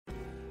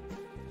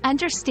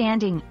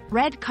Understanding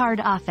red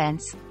card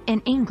offense in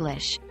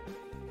English.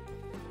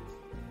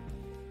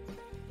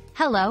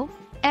 Hello,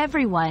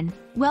 everyone.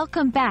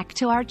 Welcome back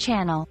to our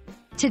channel.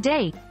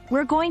 Today,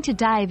 we're going to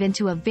dive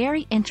into a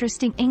very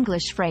interesting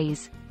English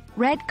phrase,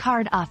 red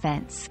card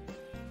offense.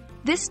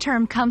 This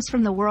term comes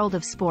from the world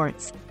of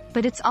sports,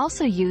 but it's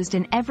also used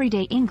in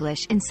everyday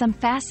English in some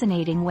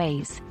fascinating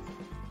ways.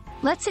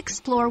 Let's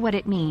explore what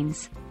it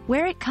means,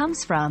 where it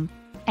comes from,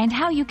 and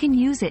how you can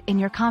use it in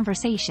your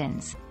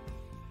conversations.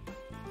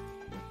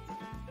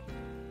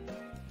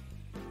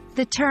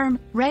 The term,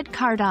 red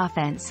card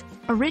offense,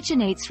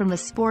 originates from the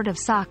sport of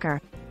soccer,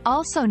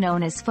 also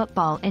known as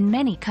football in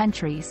many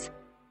countries.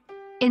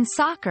 In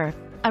soccer,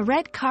 a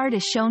red card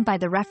is shown by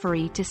the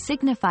referee to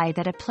signify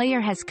that a player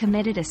has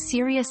committed a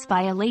serious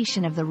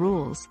violation of the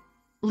rules,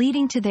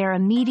 leading to their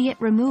immediate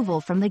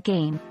removal from the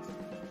game.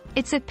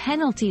 It's a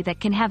penalty that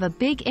can have a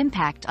big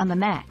impact on the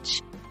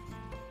match.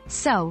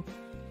 So,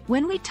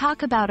 when we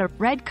talk about a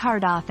red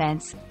card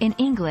offense, in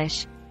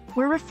English,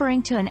 we're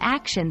referring to an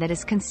action that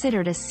is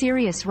considered a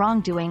serious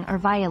wrongdoing or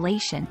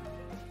violation.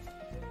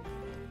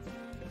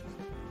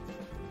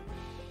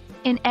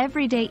 In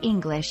everyday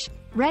English,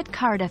 red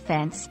card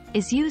offense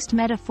is used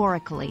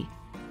metaphorically.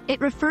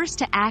 It refers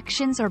to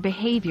actions or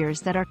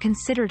behaviors that are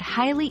considered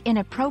highly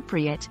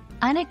inappropriate,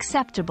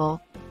 unacceptable,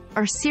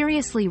 or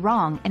seriously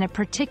wrong in a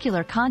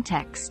particular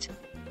context.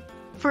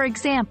 For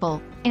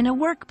example, in a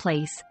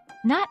workplace,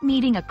 not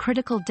meeting a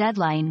critical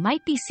deadline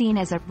might be seen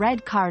as a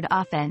red card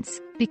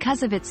offense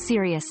because of its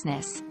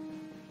seriousness.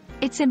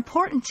 It's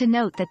important to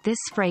note that this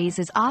phrase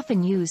is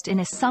often used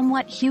in a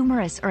somewhat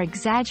humorous or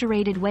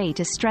exaggerated way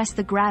to stress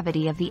the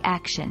gravity of the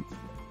action.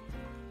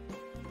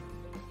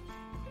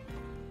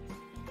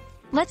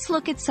 Let's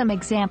look at some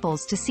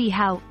examples to see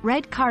how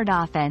red card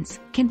offense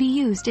can be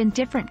used in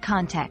different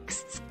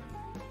contexts.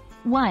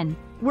 1.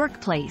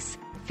 Workplace.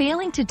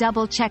 Failing to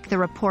double-check the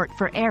report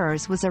for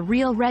errors was a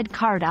real red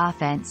card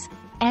offense,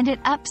 and it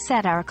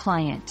upset our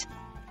client.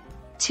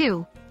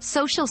 2.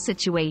 Social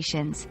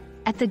situations.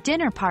 At the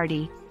dinner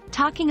party,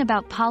 talking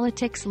about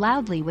politics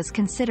loudly was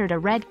considered a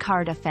red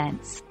card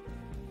offense.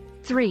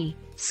 3.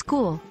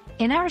 School.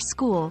 In our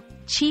school,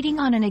 cheating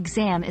on an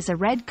exam is a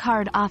red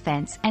card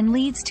offense and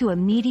leads to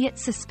immediate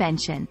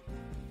suspension.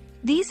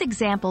 These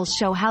examples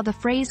show how the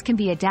phrase can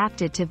be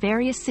adapted to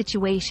various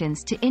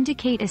situations to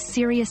indicate a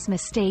serious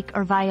mistake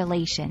or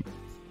violation.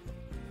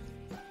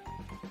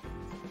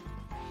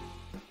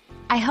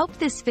 I hope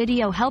this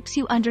video helps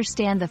you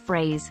understand the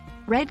phrase,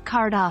 red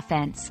card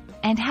offense,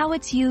 and how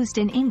it's used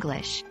in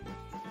English.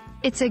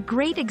 It's a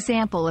great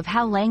example of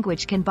how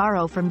language can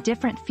borrow from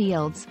different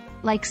fields,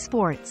 like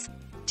sports,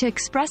 to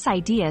express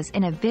ideas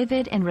in a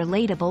vivid and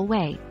relatable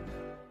way.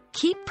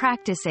 Keep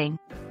practicing,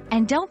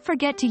 and don't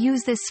forget to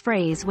use this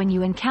phrase when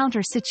you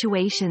encounter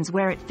situations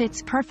where it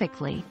fits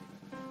perfectly.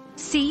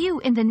 See you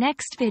in the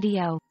next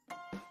video.